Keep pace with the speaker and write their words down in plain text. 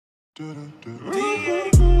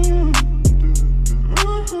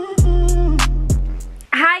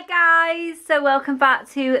Hi guys, so welcome back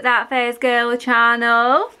to That Fairs Girl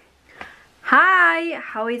channel. Hi,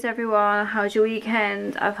 how is everyone? How's your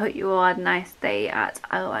weekend? I hope you all had a nice day at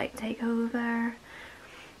I Like Takeover.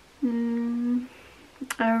 I'm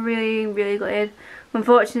really glad.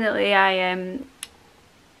 Unfortunately, I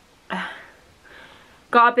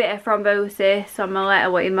got a bit of thrombosis on my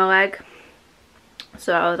leg, in my leg.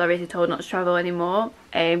 So I was obviously told not to travel anymore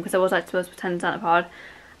because I was like supposed to attend Santa Pod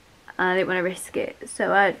and I didn't want to risk it.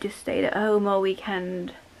 So I just stayed at home all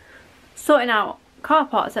weekend sorting out car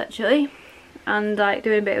parts actually and like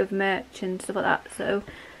doing a bit of merch and stuff like that. So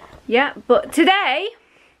yeah, but today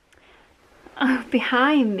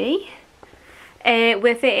behind me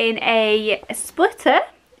we're fitting a splitter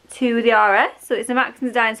to the RS. So it's a Maxton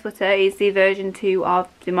design splitter. It's the version 2 of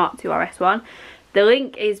the Mark II RS one. The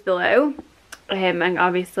link is below. And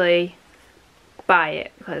obviously buy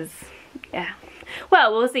it because yeah,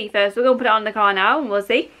 well, we'll see. First we're gonna put it on the car now and we'll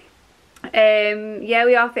see. Yeah,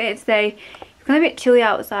 we are fitting it today. It's kind of a bit chilly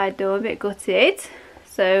outside though, a bit gutted,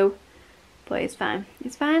 so but it's fine,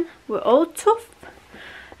 we're all tough.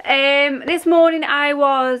 This morning I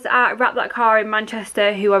was at Wrap That Car in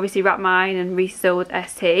Manchester, who obviously wrapped mine and resold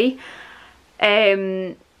ST.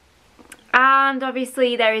 And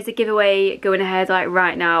obviously there is a giveaway going ahead like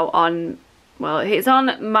right now on, well, it's on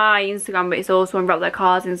my Instagram, but it's also on Wrap That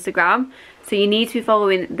Car's Instagram. So you need to be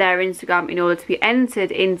following their Instagram in order to be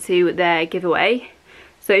entered into their giveaway.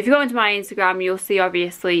 So if you go into my Instagram, you'll see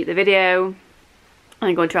obviously the video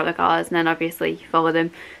and go into Wrap That Car's and then obviously follow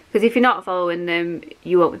them. Because if you're not following them,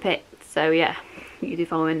 you won't be picked. So yeah, you do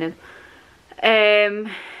following them.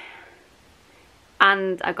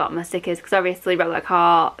 And I got my stickers because obviously Wrap That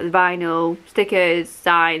Car, the vinyl, stickers,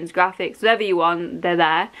 signs, graphics, whatever you want, they're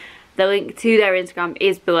there. The link to their Instagram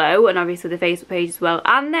is below, and obviously the Facebook page as well,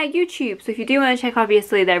 and their YouTube. So if you do want to check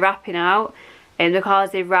obviously their wrapping out and the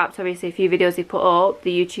cars they've wrapped, obviously a few videos they've put up,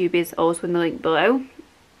 the YouTube is also in the link below.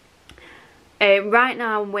 Right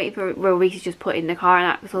now I'm waiting for Reese to just put in the car and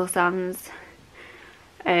axle stands.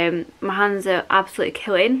 My hands are absolutely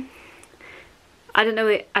killing. I don't know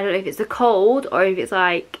if it's the cold or if it's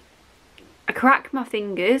like I cracked my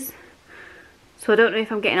fingers, so I don't know if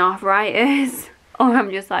I'm getting arthritis or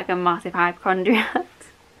I'm just like a massive hypochondriac.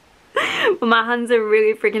 But my hands are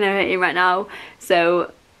really freaking hurting right now.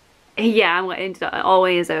 So yeah, I'm getting into that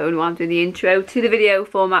always zone while I'm doing the intro to the video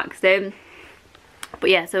for Maxton.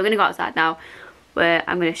 But yeah, so we're gonna go outside now where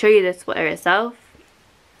I'm gonna show you the splitter itself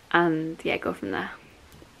and yeah, go from there.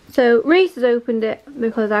 So Reese has opened it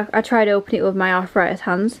because I tried to open it with my arthritis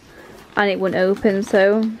hands and it wouldn't open,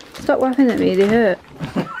 so stop laughing at me, they hurt.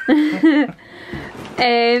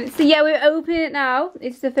 So yeah, we're opening it now.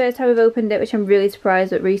 It's the first time we've opened it, which I'm really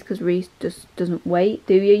surprised at Reese because Reese just doesn't wait,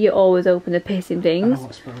 do you? You always open the pissing things. I know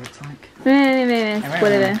what spoiler it's like.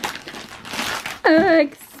 Whatever. Oh,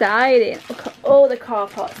 exciting. Look at all the car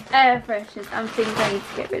pots, air fresheners and things I need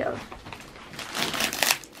to get rid of.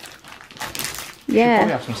 Yeah. You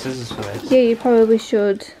probably have some scissors for this. Yeah, you probably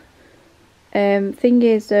should. Thing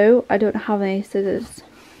is though, I don't have any scissors.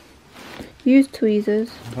 Use tweezers.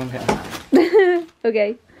 I'm going to get a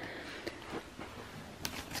okay.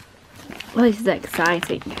 Well, this is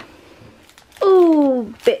exciting.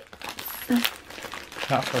 Ooh, bits.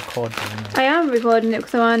 That's recording. I am recording it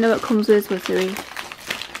because I want to know what comes with this with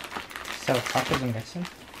Self-packers, I'm guessing.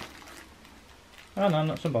 Oh no,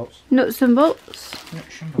 nuts and bolts. Nuts and bolts?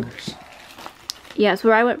 Nuts and bolts. Yeah, that's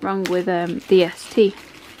where I went wrong with the ST.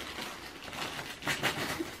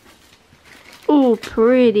 Oh,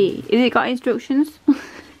 pretty. Is it got instructions?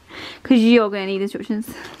 Because you're going to need instructions.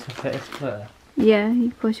 To fit a splitter? Yeah,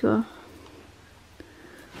 of course you are.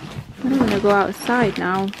 I don't want to go outside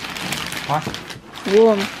now. Why?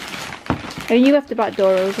 Warm. I mean, you have the back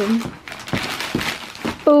door open.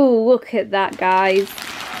 Oh, look at that, guys.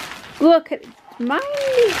 Look at my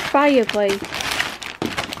fireplace.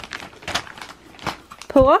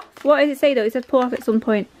 Pull off? What does it say though? It says pull off at some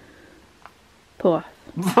point. Pull off.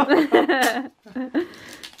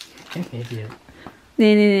 Idiot.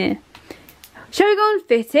 No. Shall we go and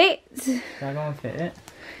fit it? Shall I go and fit it?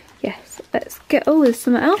 Yes, let's get. Oh, there's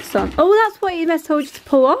something else on. Oh, that's what he must told you to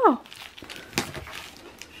pull off.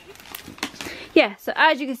 Yeah, so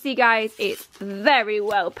as you can see, guys, it's very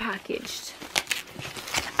well packaged.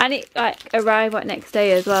 And it like arrived like next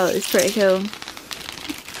day as well. It's pretty cool.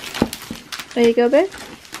 There you go, babe.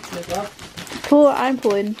 Pull what I'm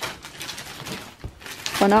pulling.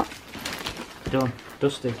 Or not. Done.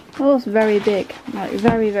 Dusty. Oh, it's very big. Like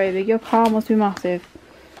very big. Your car must be massive.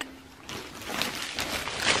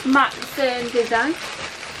 Maxton design.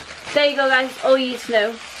 there you go guys, all you need to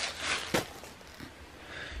know.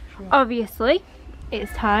 Obviously,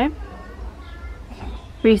 it's time.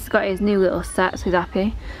 Reese got his new little set, so he's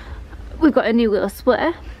happy. We've got a new little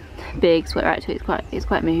splitter. Big splitter actually, it's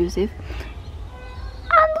quite massive.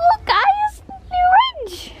 And look guys, new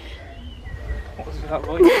wrench! What was that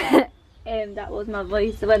voice? That was my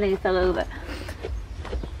voice when they fell over.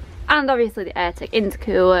 And obviously the AirTech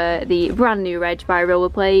intercooler, the brand new reg by Roller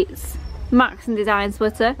Plates, Maxton design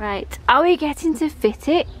splitter. Right, are we getting to fit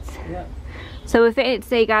it? Yeah. So we're fitting it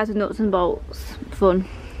today guys with nuts and bolts. Fun.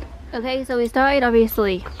 Okay, so we started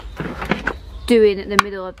obviously doing the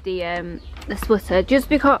middle of the splitter just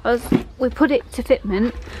because we put it to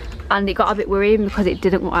fitment and it got a bit worrying because it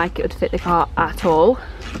didn't look like it would fit the car at all.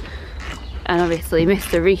 And obviously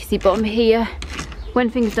Mr. Reese Bum here, when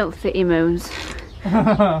things don't fit he moans.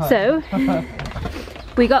 So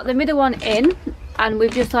we got the middle one in and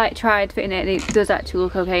we've just like tried fitting it and it does actually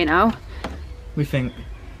look okay now. We think.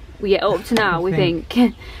 Yeah, up to now we think.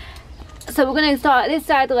 So we're going to start at this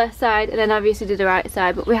side, the left side, and then obviously do the right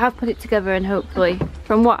side, but we have put it together and hopefully,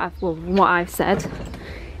 from what I've said,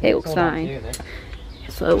 it looks fine.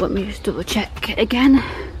 So let me just double check again.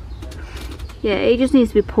 Yeah, it just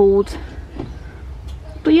needs to be pulled.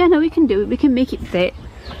 But yeah, no, we can do it, we can make it fit,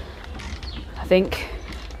 I think.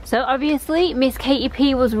 So obviously, Miss Katie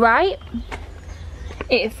P was right.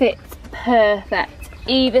 It fits perfect,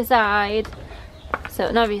 either side. So,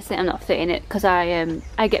 and obviously I'm not fitting it because I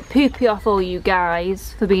get poopy off all you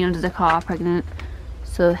guys for being under the car pregnant.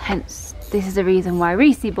 So hence, this is the reason why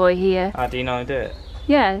Reese boy here. Do you know how to do it?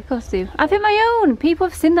 Yeah, of course I do. I fit my own. People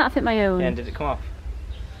have seen that I fit my own. Yeah, and did it come off?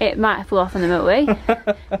 It might have flew off on the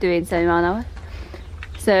motorway, doing 70 miles an hour.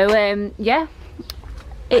 So yeah,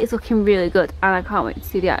 it's looking really good and I can't wait to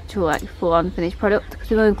see the actual like full-on finished product because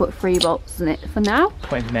we've only put 3 bolts in it for now.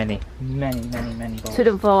 Put many bolts. So it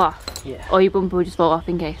don't fall off? Yeah. Or your bumper will just fall off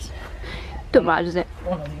in case? Don't matter, does it?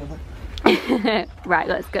 One or the other. Right,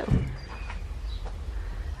 let's go.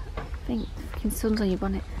 I think the fucking sun's on your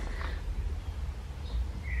bonnet.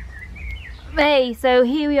 Hey, so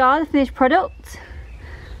here we are, the finished product.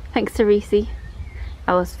 Thanks to Reese.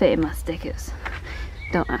 I was fitting my stickers.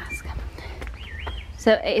 Don't ask.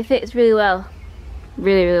 So it fits really well.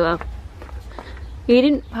 Really, really well. You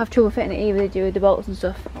didn't have trouble fitting it either, did you, with the bolts and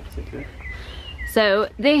stuff? Absolutely. So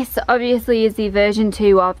this obviously is the version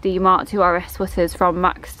 2 of the Mark II RS splitters from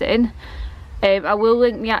Maxton. I will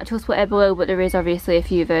link the actual splitter below, but there is obviously a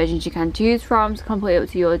few versions you can choose from. It's completely up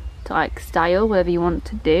to your like style, whatever you want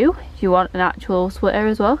to do. If you want an actual splitter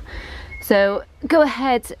as well. So go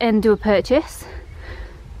ahead and do a purchase.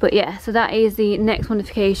 But yeah, so that is the next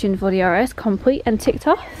modification for the RS, complete and ticked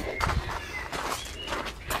off.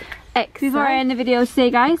 Excellent. Before I end the video today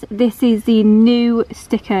guys, this is the new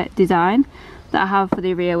sticker design that I have for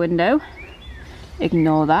the rear window.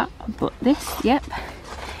 Ignore that, but this, yep,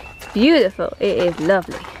 it's beautiful. It is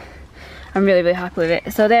lovely. I'm really, really happy with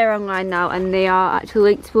it. So they're online now and they are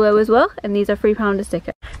actually linked below as well, and these are £3 a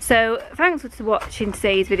sticker. So thanks for watching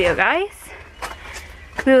today's video guys.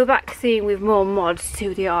 We'll be back soon with more mods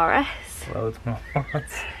to the RS. Loads more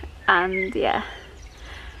mods. And yeah,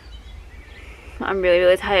 I'm really,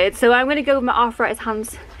 really tired. So I'm going to go with my arthritis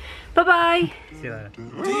hands. Bye bye. See you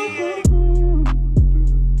later.